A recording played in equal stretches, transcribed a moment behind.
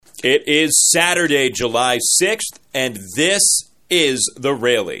It is Saturday, July 6th, and this is The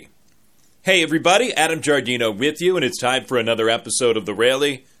Rally. Hey everybody, Adam Giardino with you, and it's time for another episode of The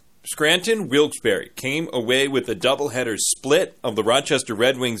Rally. Scranton-Wilkes-Barre came away with a doubleheader split of the Rochester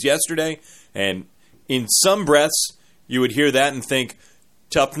Red Wings yesterday, and in some breaths, you would hear that and think,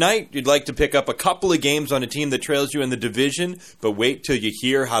 tough night, you'd like to pick up a couple of games on a team that trails you in the division, but wait till you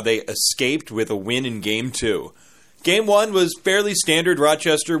hear how they escaped with a win in Game 2. Game 1 was fairly standard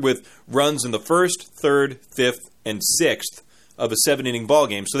Rochester with runs in the first, third, fifth, and sixth of a 7-inning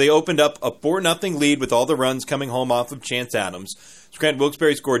ballgame. So they opened up a 4-0 lead with all the runs coming home off of Chance Adams.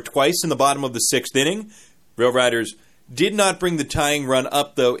 Scranton-Wilkes-Barre scored twice in the bottom of the 6th inning. Rail Riders did not bring the tying run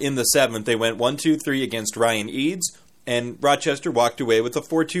up, though, in the 7th. They went 1-2-3 against Ryan Eads, and Rochester walked away with a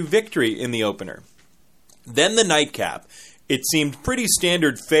 4-2 victory in the opener. Then the nightcap. It seemed pretty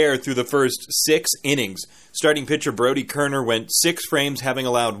standard fare through the first 6 innings. Starting pitcher Brody Kerner went 6 frames, having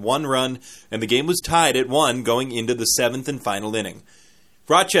allowed 1 run, and the game was tied at 1 going into the 7th and final inning.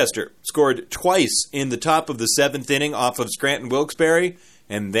 Rochester scored twice in the top of the 7th inning off of Scranton-Wilkes-Barre,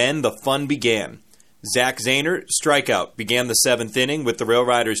 and then the fun began. Zach Zahner strikeout began the 7th inning with the Rail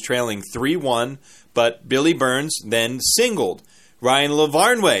Riders trailing 3-1, but Billy Burns then singled. Ryan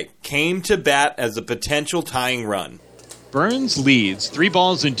Lavarnway came to bat as a potential tying run. Burns leads, 3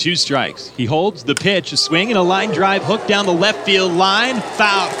 balls and 2 strikes. He holds the pitch, a swing and a line drive hooked down the left field line.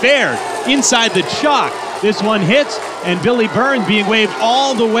 Foul, fair, inside the chalk. This one hits, and Billy Burns being waved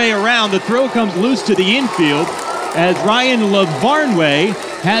all the way around. The throw comes loose to the infield as Ryan Lavarnway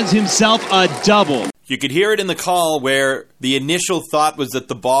has himself a double. You could hear it in the call where the initial thought was that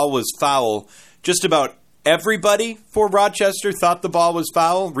the ball was foul. Just about everybody for Rochester thought the ball was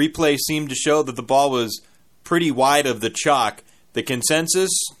foul. Replay seemed to show that the ball was pretty wide of the chalk. The consensus,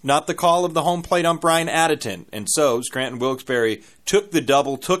 not the call of the home plate ump Brian Additon. And so Scranton-Wilkes-Barre took the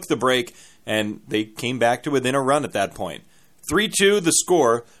double, took the break, and they came back to within a run at that point. 3-2 the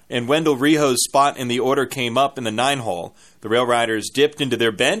score, and Wendell Reho's spot in the order came up in the 9-hole. The Rail Riders dipped into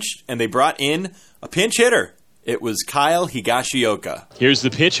their bench, and they brought in a pinch hitter. It was Kyle Higashioka. Here's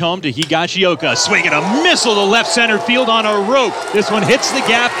the pitch home to Higashioka. Swinging a missile to left center field on a rope. This one hits the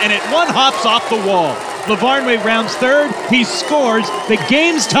gap, and it one hops off the wall. Lavarnway rounds third. He scores. The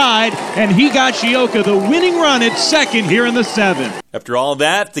game's tied, and Higashioka the winning run at second here in the 7th. After all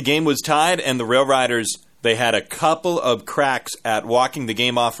that, the game was tied, and the Rail Riders, they had a couple of cracks at walking the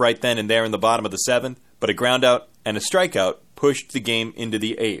game off right then and there in the bottom of the 7th, but a groundout and a strikeout pushed the game into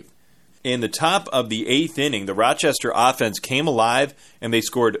the 8th. In the top of the 8th inning, the Rochester offense came alive, and they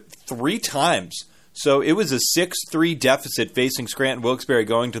scored 3 times. So it was a 6-3 deficit facing Scranton-Wilkes-Barre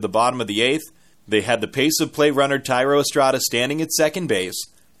going to the bottom of the 8th. They had the pace of play runner Tyro Estrada standing at second base.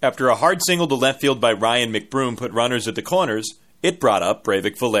 After a hard single to left field by Ryan McBroom put runners at the corners, it brought up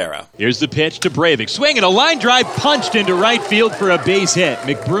Breivik Valera. Here's the pitch to Breivik. Swinging a line drive punched into right field for a base hit.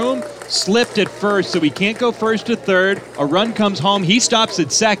 McBroom slipped at first, so he can't go first to third. A run comes home. He stops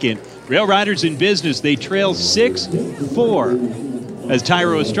at second. Rail Riders in business. They trail 6-4 as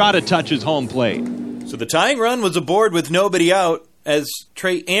Tyro Estrada touches home plate. So the tying run was aboard with nobody out as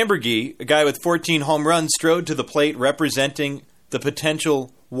Trey Ambergy, a guy with 14 home runs, strode to the plate representing the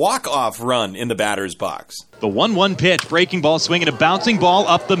potential walk-off run in the batter's box. The 1-1 pitch, breaking ball, swinging a bouncing ball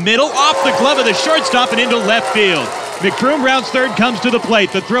up the middle, off the glove of the shortstop and into left field. McBroom rounds third, comes to the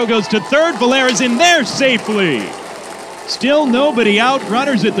plate. The throw goes to third. Valera's in there safely. Still nobody out.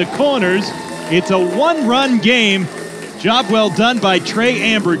 Runners at the corners. It's a 1-run game. Job well done by Trey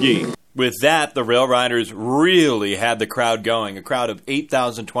Ambergy. With that, the Rail Riders really had the crowd going. A crowd of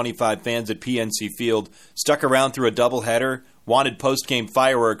 8,025 fans at PNC Field stuck around through a doubleheader, wanted post-game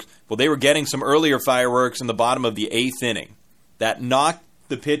fireworks. Well, they were getting some earlier fireworks in the bottom of the 8th inning. That knocked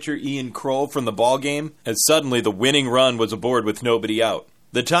the pitcher Ian Kroll from the ballgame, as suddenly the winning run was aboard with nobody out.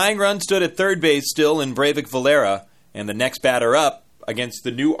 The tying run stood at third base still in Breivik Valera, and the next batter up against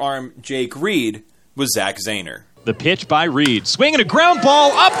the new arm Jake Reed was Zach Zahner. The pitch by Reed. Swinging a ground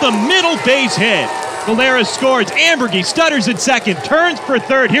ball up the middle, base hit. Valera scores. Ambergy stutters at second. Turns for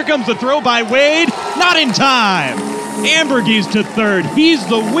third. Here comes the throw by Wade. Not in time. Ambergy's to third. He's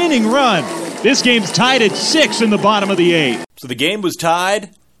the winning run. This game's tied at 6 in the bottom of the 8th. So the game was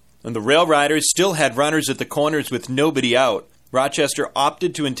tied, and the Rail Riders still had runners at the corners with nobody out. Rochester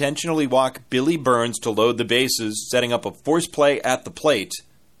opted to intentionally walk Billy Burns to load the bases, setting up a force play at the plate.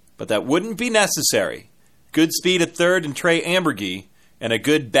 But that wouldn't be necessary. Good speed at third and Trey Ambergy, and a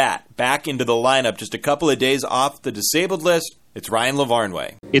good bat back into the lineup just a couple of days off the disabled list. It's Ryan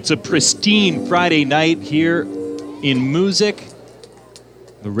Lavarnway. It's a pristine Friday night here in Music.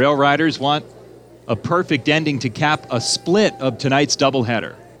 The Rail Riders want a perfect ending to cap a split of tonight's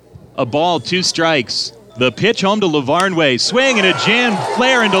doubleheader. A ball, 2 strikes. The pitch home to Lavarnway. Swing and a jam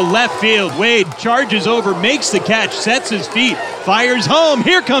flare into left field. Wade charges over, makes the catch, sets his feet, fires home.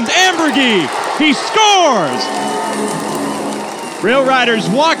 Here comes Ambergy. He scores! Rail Riders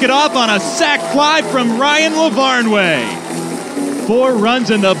walk it off on a sac fly from Ryan Lavarnway. 4 runs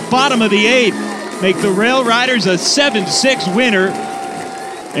in the bottom of the 8th make the Rail Riders a 7-6 winner.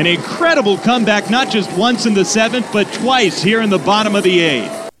 An incredible comeback, not just once in the 7th, but twice here in the bottom of the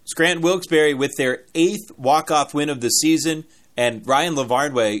 8th. Scranton Wilkes-Barre with their 8th walk-off win of the season, and Ryan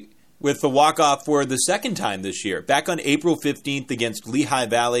Lavarnway with the walk-off for the second time this year. Back on April 15th against Lehigh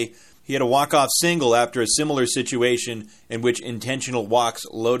Valley, he had a walk-off single after a similar situation in which intentional walks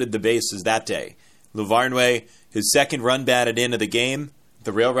loaded the bases that day. Lavarnway, his second run batted into the game.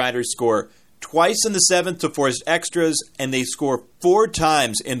 The Rail Riders score twice in the 7th to force extras, and they score 4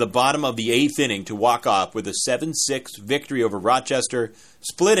 times in the bottom of the 8th inning to walk off with a 7-6 victory over Rochester,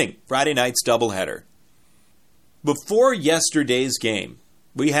 splitting Friday night's doubleheader. Before yesterday's game,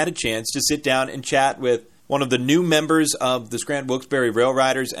 we had a chance to sit down and chat with one of the new members of the Scranton Wilkes-Barre Rail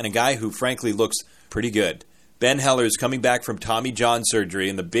Riders, and a guy who frankly looks pretty good. Ben Heller is coming back from Tommy John surgery,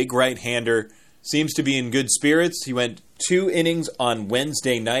 and the big right-hander seems to be in good spirits. He went 2 innings on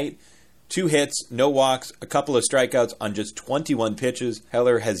Wednesday night, 2 hits, no walks, a couple of strikeouts on just 21 pitches.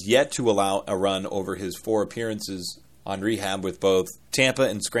 Heller has yet to allow a run over his 4 appearances on rehab with both Tampa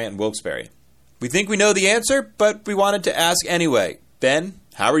and Scranton Wilkes-Barre. We think we know the answer, but we wanted to ask anyway. Ben,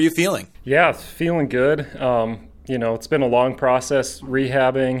 how are you feeling? Yeah, feeling good. It's been a long process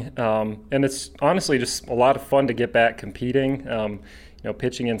rehabbing, and it's honestly just a lot of fun to get back competing,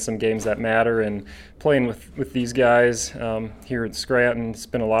 pitching in some games that matter and playing with these guys here at Scranton. It's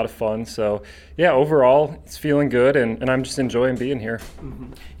been a lot of fun. So, yeah, overall, it's feeling good, and I'm just enjoying being here.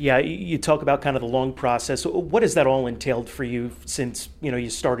 Mm-hmm. Yeah, you talk about kind of the long process. What has that all entailed for you since, you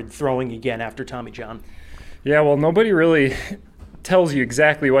started throwing again after Tommy John? Yeah, well, nobody really tells you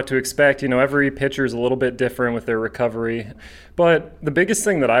exactly what to expect. Every pitcher is a little bit different with their recovery. But the biggest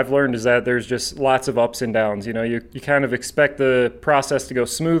thing that I've learned is that there's just lots of ups and downs. You kind of expect the process to go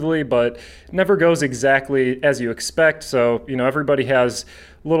smoothly, but it never goes exactly as you expect. So, everybody has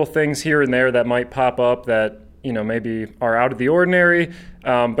little things here and there that might pop up that, maybe are out of the ordinary.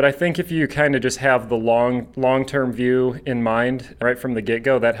 But I think if you kind of just have the long-term view in mind right from the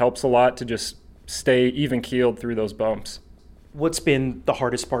get-go, that helps a lot to just stay even-keeled through those bumps. What's been the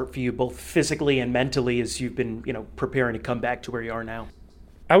hardest part for you, both physically and mentally, as you've been, preparing to come back to where you are now?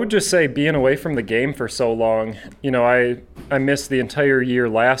 I would just say being away from the game for so long. I missed the entire year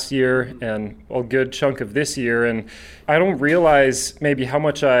last year and a good chunk of this year, and I don't realize maybe how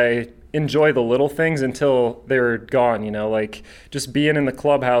much I enjoy the little things until they're gone, like just being in the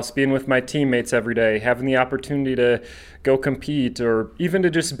clubhouse, being with my teammates every day, having the opportunity to go compete, or even to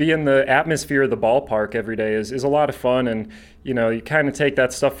just be in the atmosphere of the ballpark every day is a lot of fun. And, you kind of take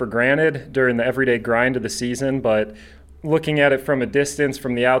that stuff for granted during the everyday grind of the season, but looking at it from a distance,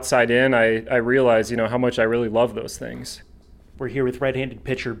 from the outside in, I realize, how much I really love those things. We're here with right-handed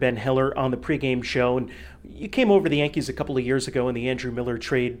pitcher Ben Heller on the pregame show, and you came over the Yankees a couple of years ago in the Andrew Miller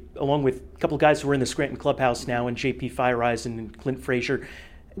trade, along with a couple of guys who are in the Scranton clubhouse now, and J.P. Fireisen and Clint Frazier.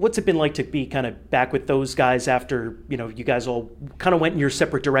 What's it been like to be kind of back with those guys after, you guys all kind of went in your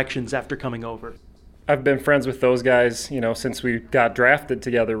separate directions after coming over? I've been friends with those guys, since we got drafted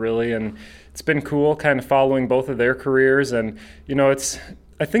together, really, and it's been cool kind of following both of their careers. And,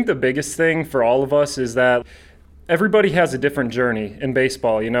 I think the biggest thing for all of us is that everybody has a different journey in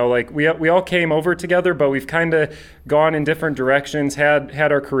baseball. We all came over together, but we've kind of gone in different directions,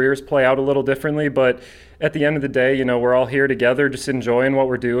 had our careers play out a little differently. But at the end of the day, we're all here together, just enjoying what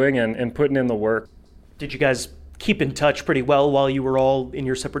we're doing and putting in the work. Did you guys keep in touch pretty well while you were all in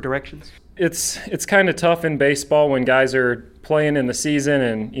your separate directions? It's kind of tough in baseball when guys are playing in the season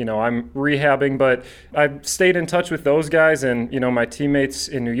and, I'm rehabbing, but I've stayed in touch with those guys and, my teammates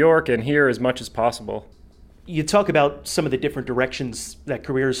in New York and here as much as possible. You talk about some of the different directions that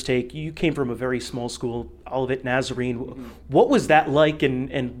careers take. You came from a very small school, Olivet Nazarene. Mm-hmm. What was that like,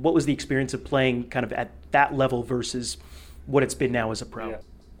 and what was the experience of playing kind of at that level versus what it's been now as a pro? Yeah.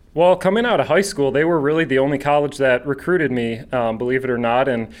 Well, coming out of high school, they were really the only college that recruited me, believe it or not,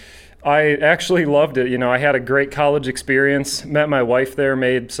 and I actually loved it. I had a great college experience, met my wife there,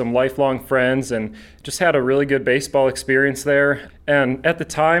 made some lifelong friends, and just had a really good baseball experience there. And at the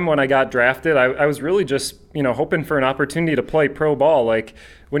time when I got drafted, I was really just, hoping for an opportunity to play pro ball. Like,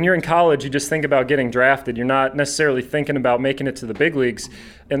 when you're in college, you just think about getting drafted. You're not necessarily thinking about making it to the big leagues.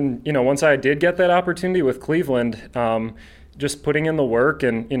 And, once I did get that opportunity with Cleveland, just putting in the work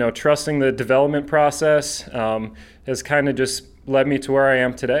and, trusting the development process has kind of just led me to where I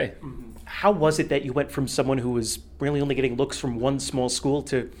am today. How was it that you went from someone who was really only getting looks from one small school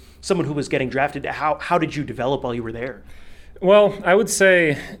to someone who was getting drafted? How did you develop while you were there? Well, I would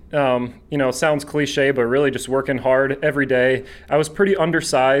say, it sounds cliche, but really just working hard every day. I was pretty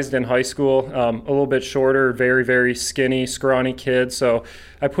undersized in high school, a little bit shorter, very, very skinny, scrawny kid. So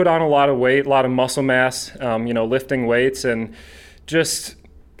I put on a lot of weight, a lot of muscle mass, lifting weights, and just,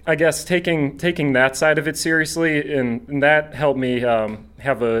 I guess, taking that side of it seriously. And that helped me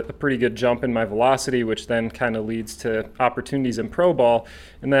have a pretty good jump in my velocity, which then kind of leads to opportunities in pro ball.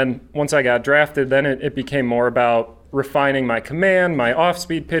 And then once I got drafted, then it became more about refining my command, my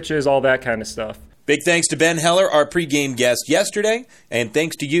off-speed pitches, all that kind of stuff. Big thanks to Ben Heller, our pregame guest yesterday, and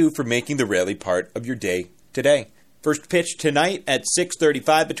thanks to you for making the Raley part of your day today. First pitch tonight at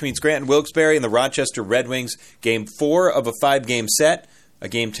 6:35 between Scranton Wilkes-Barre and the Rochester Red Wings. Game 4 of a 5-game set. A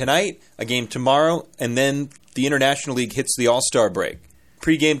game tonight, a game tomorrow, and then the International League hits the All-Star break.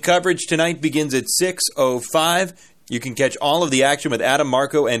 Pregame coverage tonight begins at 6:05. You can catch all of the action with Adam,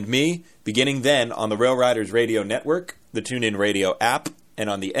 Marco, and me beginning then on the Rail Riders Radio Network, the TuneIn Radio app, and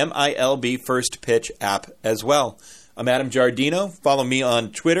on the MILB First Pitch app as well. I'm Adam Giardino. Follow me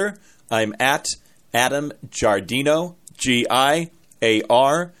on Twitter. I'm at Adam Giardino, Giardino.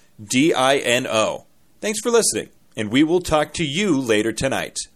 Thanks for listening, and we will talk to you later tonight.